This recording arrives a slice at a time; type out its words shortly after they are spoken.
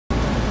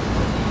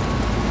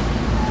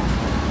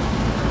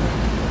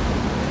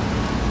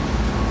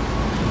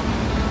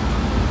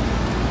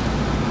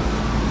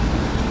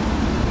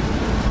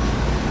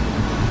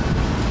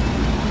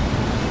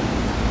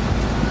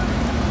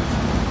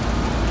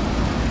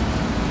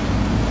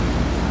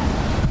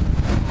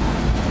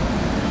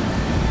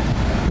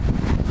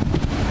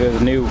There's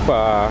a new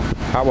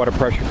hot water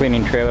pressure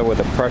cleaning trailer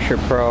with a Pressure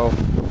Pro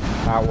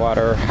hot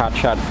water Hot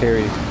Shot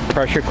Series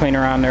pressure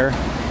cleaner on there.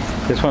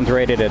 This one's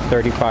rated at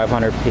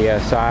 3,500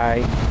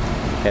 psi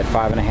at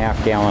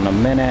 5.5 gallon a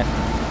minute.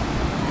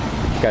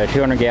 Got a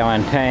 200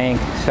 gallon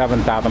tank,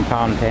 7,000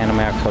 pound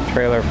tandem axle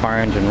trailer, fire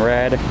engine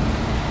red,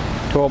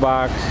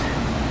 toolbox,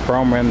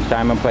 chrome rims,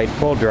 diamond plate,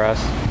 full dress.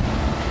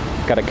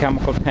 Got a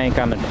chemical tank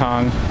on the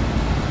tongue.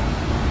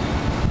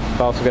 It's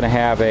also going to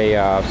have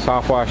a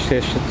soft wash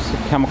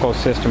chemical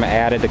system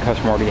added. The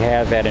customer already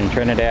has that in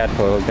Trinidad,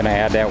 so we're going to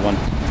add that when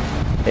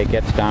it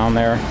gets down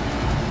there.